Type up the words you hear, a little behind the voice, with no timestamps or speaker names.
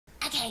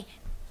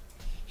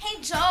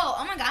Joel,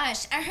 oh my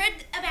gosh, I heard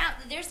about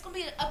there's going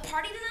to be a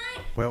party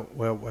tonight. Well,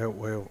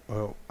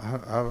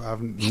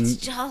 It's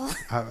Joel.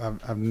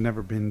 I've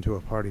never been to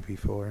a party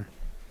before.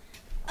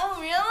 Oh,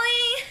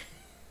 really?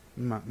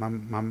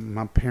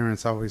 My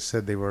parents always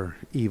said they were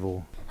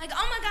evil. Like,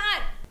 oh my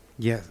God.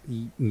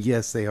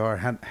 Yes, they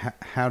are.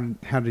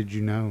 How did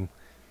you know?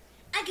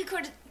 I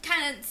could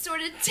kind of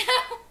sort of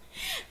tell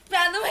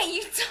by the way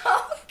you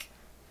talk.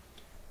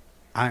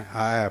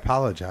 I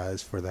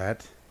apologize for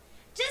that.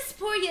 Just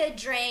pour you a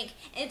drink,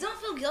 and don't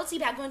feel guilty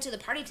about going to the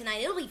party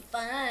tonight. It'll be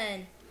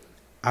fun.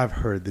 I've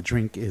heard the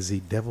drink is the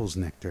devil's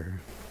nectar.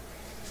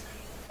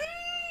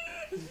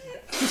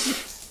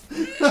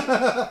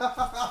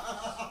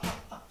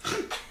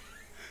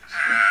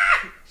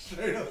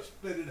 Straight up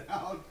spit it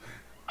out.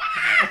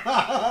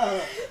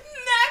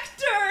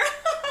 Nectar!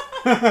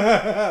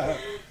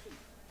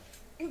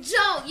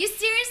 Joel, you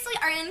seriously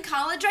are in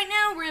college right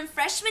now? We're in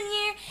freshman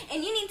year,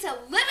 and you need to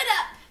live it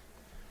up.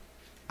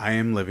 I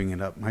am living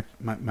it up.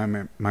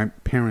 My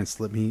parents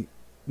let me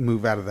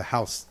move out of the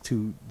house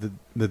to the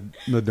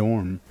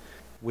dorm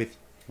with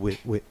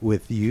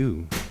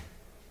you.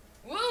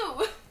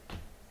 Woo!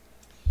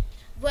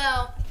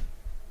 Well,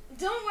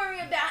 don't worry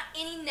about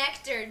any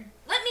nectar.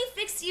 Let me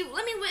fix you.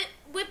 Let me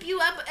whip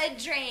you up a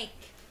drink.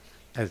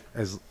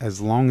 As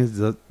long as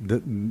it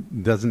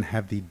doesn't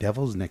have the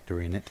devil's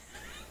nectar in it.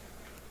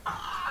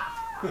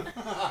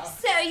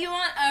 So you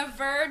want a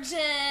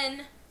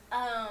virgin?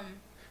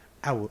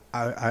 I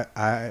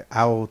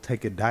will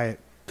take a diet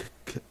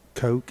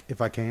Coke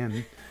if I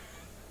can.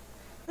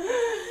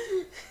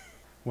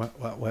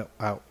 Well,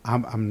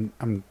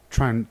 I'm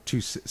trying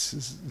to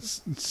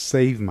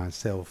save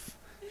myself.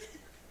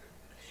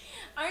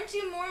 Aren't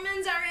you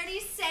Mormons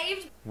already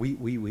saved?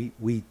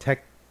 We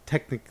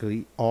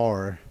technically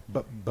are,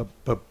 but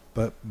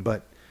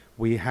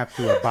we have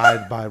to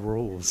abide by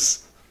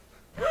rules.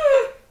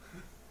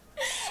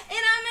 And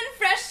I'm in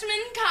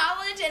freshman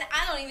college, and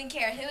I don't even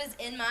care who is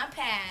in my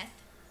path.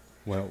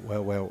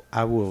 Well,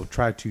 I will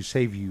try to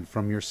save you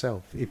from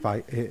yourself if I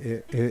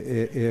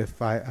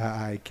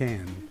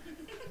can.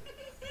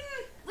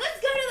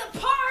 Let's go to the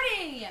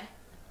party.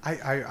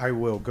 I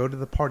will go to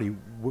the party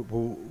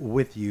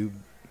with you.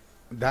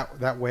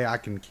 That way I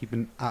can keep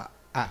an eye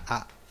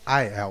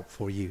out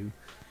for you.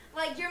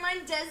 Like you're my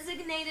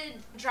designated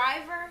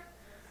driver?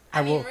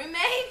 I will,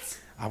 roommate?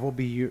 I will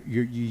be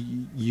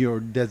your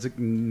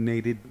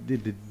designated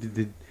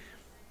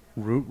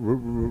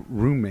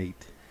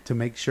roommate to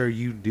make sure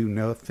you do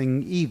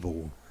nothing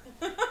evil.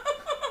 I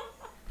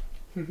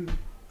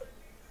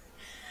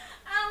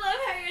love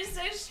how you're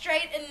so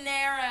straight and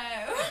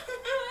narrow.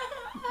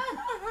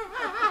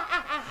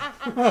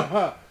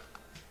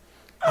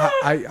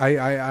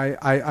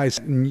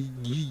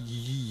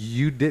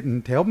 You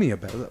didn't tell me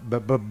about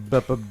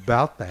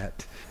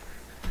that.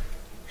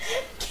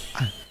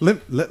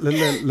 Let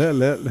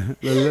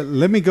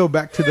me go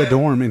back to the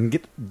dorm and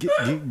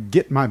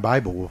get my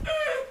Bible.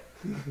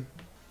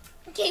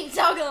 Keep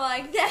talking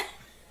like that.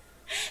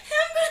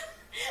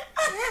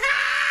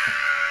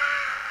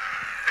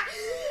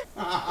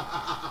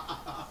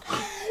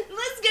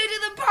 Let's go to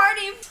the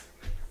party.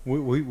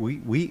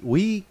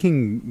 We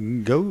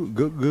can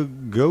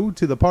go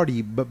to the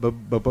party,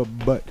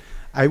 but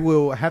I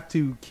will have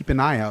to keep an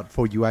eye out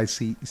for you. I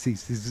see.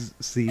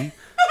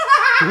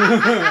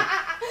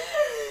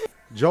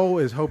 Joel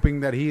is hoping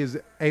that he is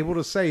able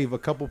to save a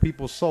couple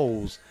people's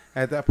souls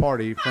at that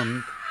party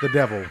from the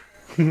devil.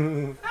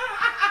 Okay,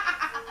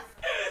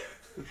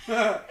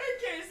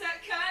 is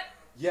that cut?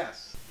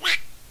 Yes.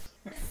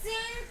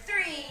 Scene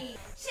 3.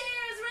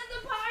 Cheers, we're at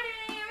the party,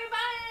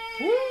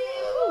 everybody!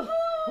 Woo!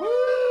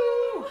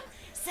 Woo!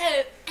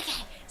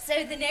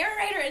 So the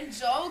narrator and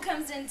Joel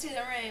comes into the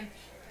room.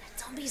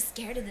 Don't be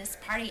scared of this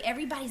party.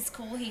 Everybody's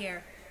cool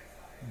here.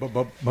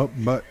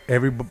 But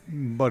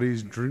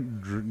everybody's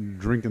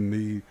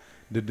drinking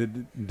the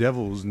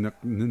devil's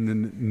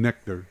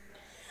nectar.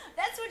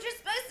 That's what you're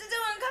supposed to do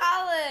in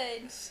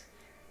college.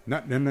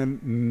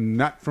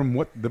 Not from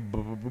what the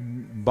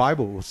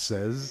Bible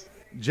says.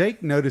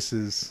 Jake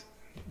notices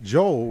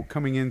Joel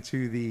coming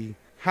into the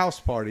house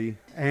party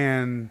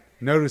and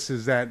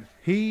notices that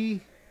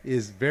he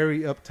is very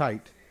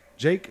uptight.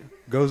 Jake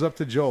goes up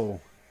to Joel.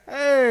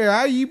 Hey,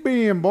 how you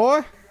been,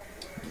 boy?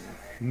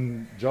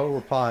 Joel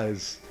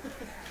replies,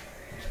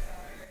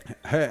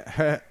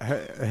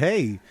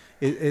 hey,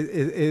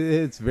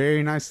 it's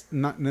very nice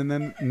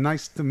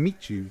to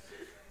meet you.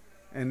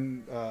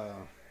 And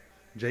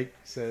Jake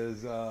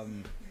says,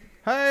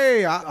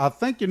 hey, I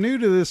think you're new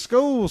to this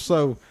school,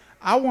 so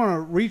I want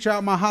to reach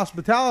out my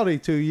hospitality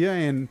to you,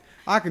 and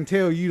I can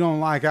tell you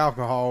don't like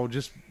alcohol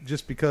just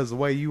because the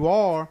way you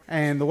are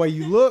and the way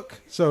you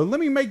look. So let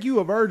me make you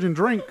a virgin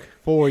drink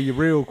for you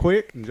real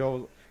quick. And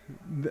Joel,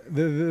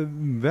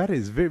 that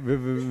is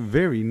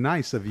very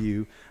nice of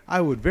you. I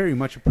would very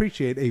much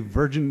appreciate a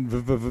virgin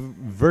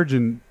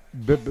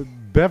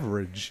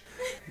beverage.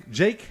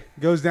 Jake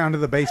goes down to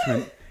the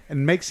basement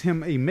and makes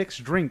him a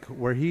mixed drink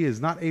where he is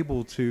not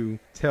able to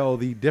tell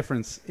the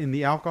difference in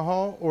the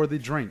alcohol or the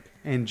drink.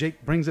 And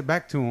Jake brings it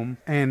back to him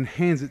and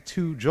hands it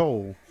to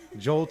Joel.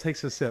 Joel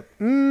takes a sip.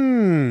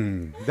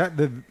 That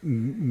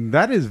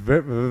is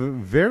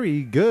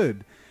very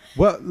good.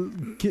 Well,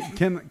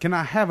 can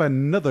I have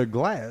another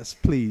glass,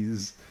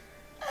 please?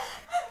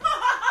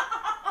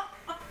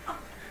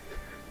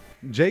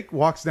 Jake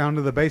walks down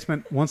to the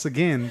basement once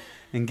again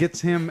and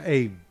gets him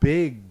a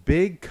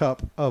big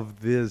cup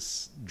of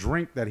this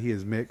drink that he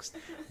has mixed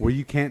where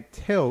you can't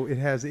tell it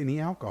has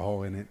any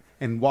alcohol in it,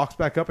 and walks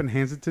back up and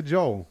hands it to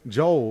Joel.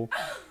 Joel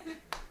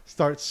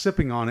starts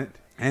sipping on it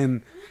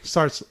and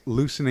starts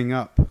loosening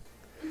up.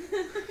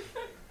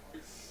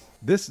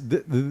 This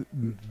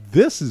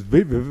is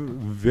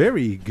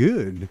very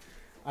good.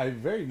 I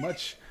very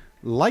much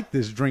like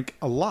this drink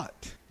a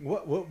lot.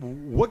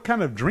 What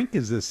kind of drink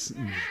is this?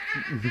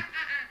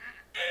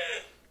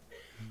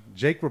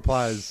 Jake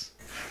replies,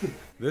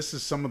 "This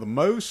is some of the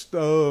most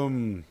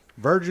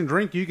virgin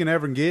drink you can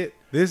ever get.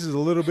 This is a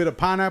little bit of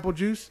pineapple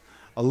juice,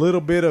 a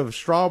little bit of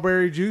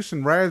strawberry juice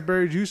and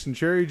raspberry juice and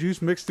cherry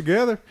juice mixed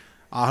together.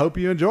 I hope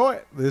you enjoy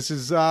it. This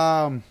is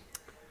a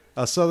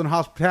Southern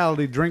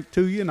hospitality drink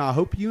to you, and I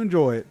hope you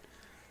enjoy it.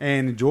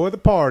 And enjoy the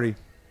party.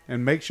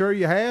 And make sure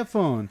you have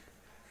fun."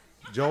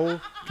 Joel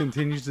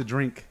continues to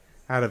drink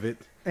out of it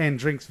and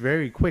drinks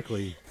very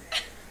quickly.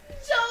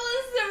 Joel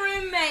is the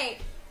roommate.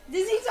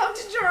 Does he talk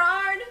to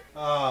Gerard?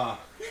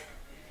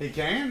 He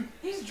can?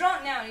 He's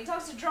drunk now, and he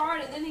talks to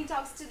Gerard, and then he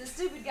talks to the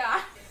stupid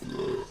guy.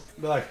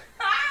 Like,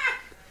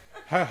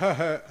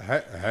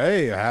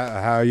 hey,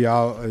 how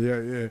y'all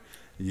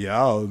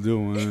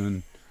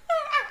doing?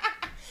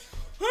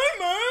 Hey,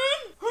 man.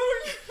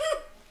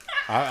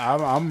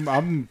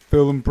 I'm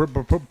feeling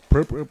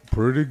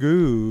pretty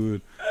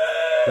good.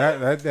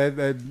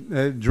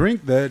 That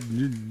drink that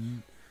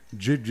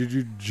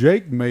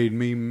Jake made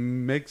me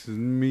makes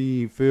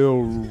me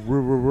feel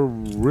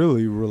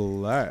really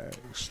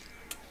relaxed.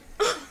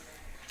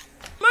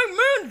 Make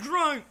me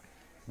drunk.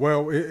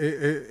 Well,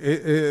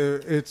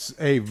 it's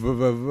a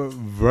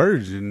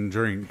virgin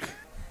drink.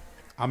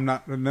 I'm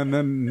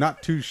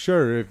not too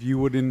sure if you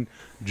would enjoy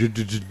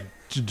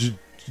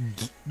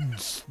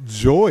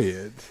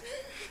it.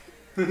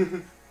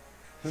 And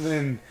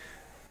then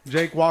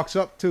Jake walks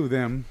up to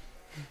them,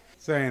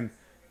 saying,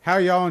 "How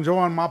y'all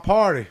enjoying my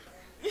party?"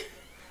 Man,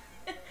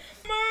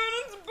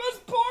 it's the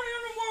best party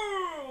in the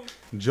world.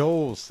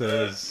 Joel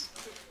says,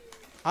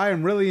 "I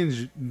am really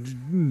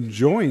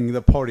enjoying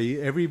the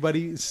party.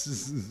 Everybody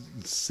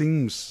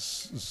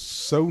seems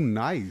so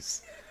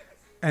nice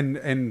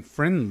and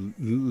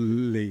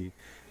friendly."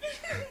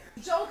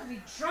 Joel could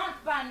be drunk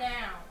by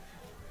now.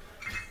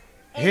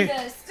 And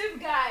the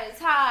stupid guy is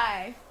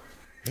high.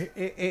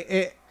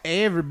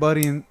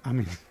 Everybody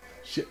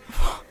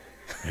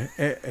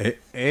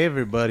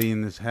everybody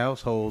in this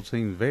household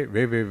seems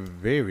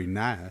very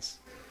nice.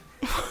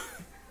 Could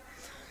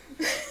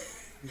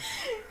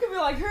be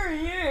like, "Who are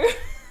you?"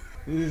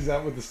 Is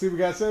that what the stupid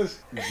guy says?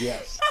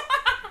 Yes.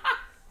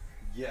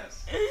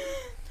 Yes.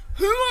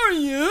 "Who are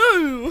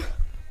you?"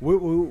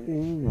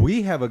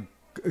 We have a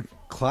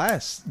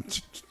class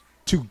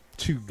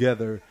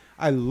together.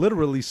 I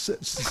literally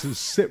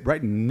sit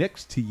right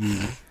next to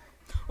you.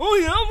 "Oh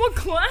yeah, what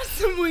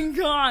class have we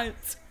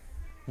got?"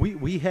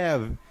 We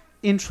have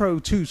intro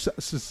to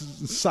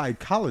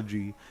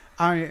psychology.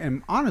 I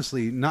am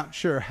honestly not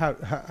sure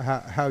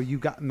how you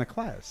got in the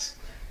class.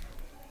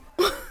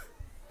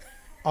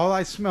 All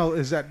I smell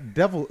is that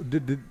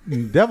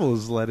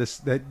devil's lettuce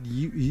that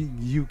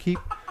you keep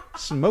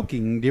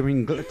smoking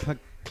during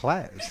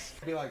class.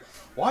 Be like,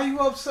 "Why are you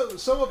up so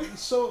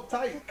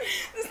uptight?"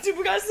 The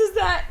stupid guy says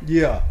that.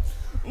 Yeah.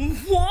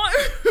 Why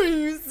are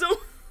you so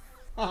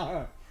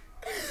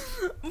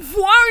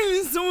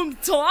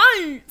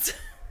uptight?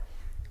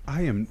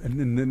 I am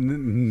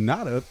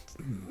not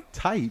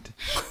uptight.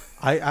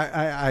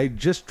 I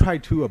just try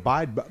to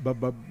abide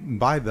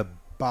by the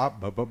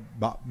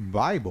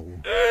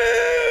Bible.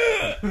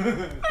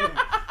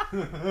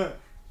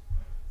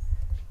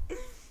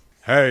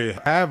 Hey,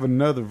 have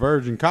another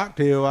virgin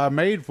cocktail I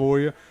made for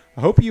you.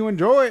 I hope you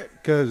enjoy it,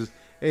 because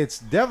it's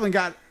definitely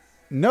got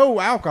no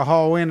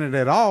alcohol in it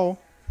at all.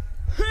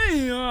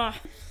 Hey,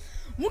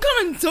 what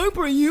kind of dope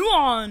are you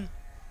on?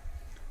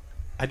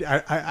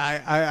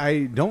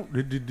 I don't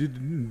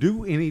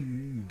do any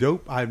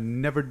dope. I've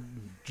never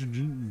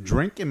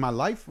drank in my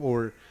life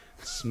or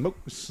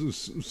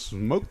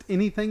smoked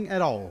anything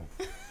at all.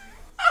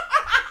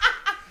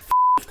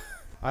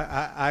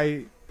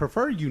 I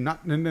prefer you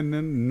not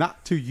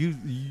to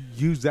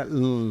use that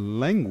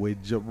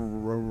language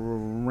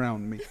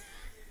around me.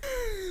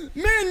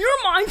 Man,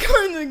 you're my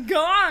kind of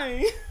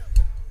guy.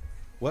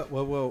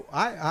 Well,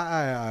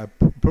 I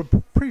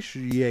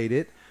appreciate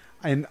it,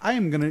 and I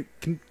am gonna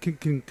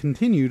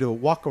continue to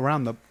walk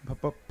around the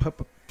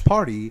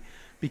party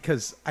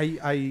because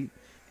I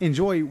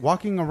enjoy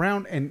walking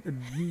around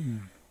and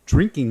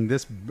drinking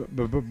this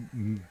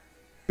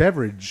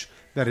beverage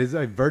that is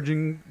a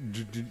virgin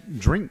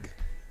drink.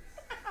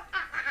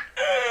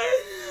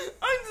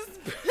 I'm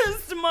just pissed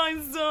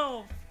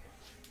myself.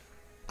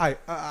 I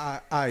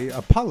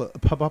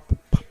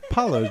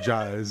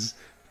apologize.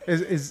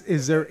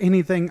 Is there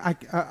anything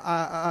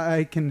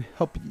I can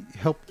help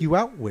you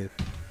out with?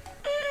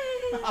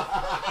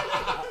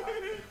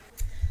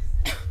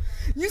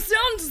 You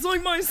sound just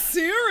like my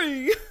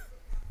Siri.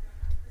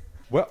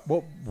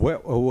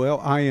 Well,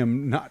 I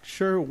am not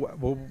sure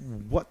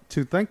what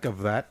to think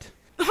of that.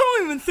 I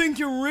don't even think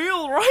you're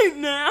real right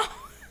now.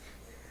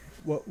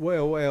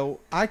 Well,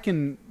 I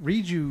can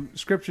read you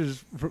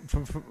scriptures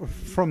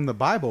from the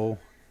Bible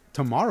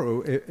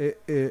tomorrow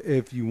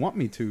if you want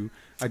me to.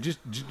 I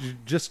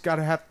just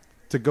gotta have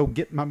to go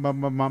get my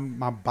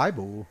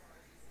Bible.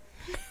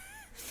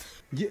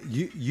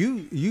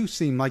 You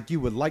seem like you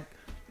would like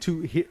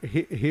to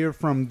hear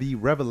from the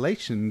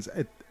revelations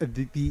at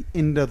the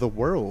end of the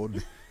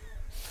world.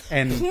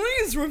 And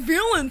please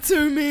reveal it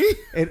to me.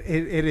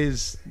 It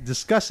is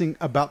discussing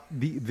about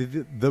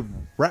the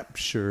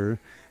rapture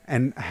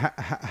and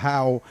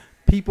how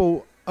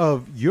people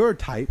of your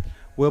type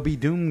will be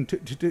doomed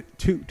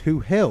to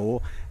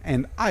hell,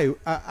 and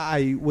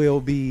I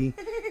will be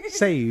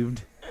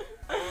saved.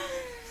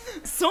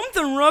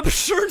 Something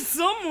ruptured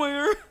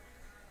somewhere.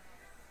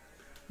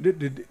 Do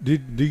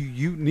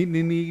you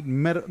need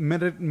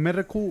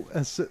medical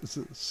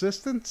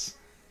assistance?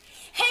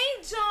 Hey,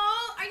 Joel,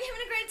 are you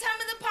having a great time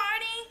at the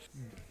party?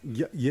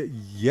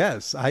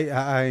 Yes,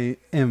 I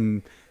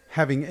am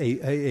having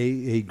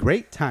a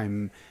great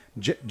time.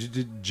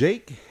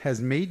 Jake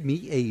has made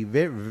me a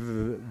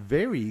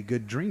very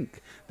good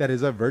drink that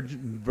is a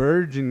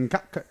virgin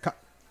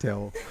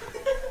cocktail.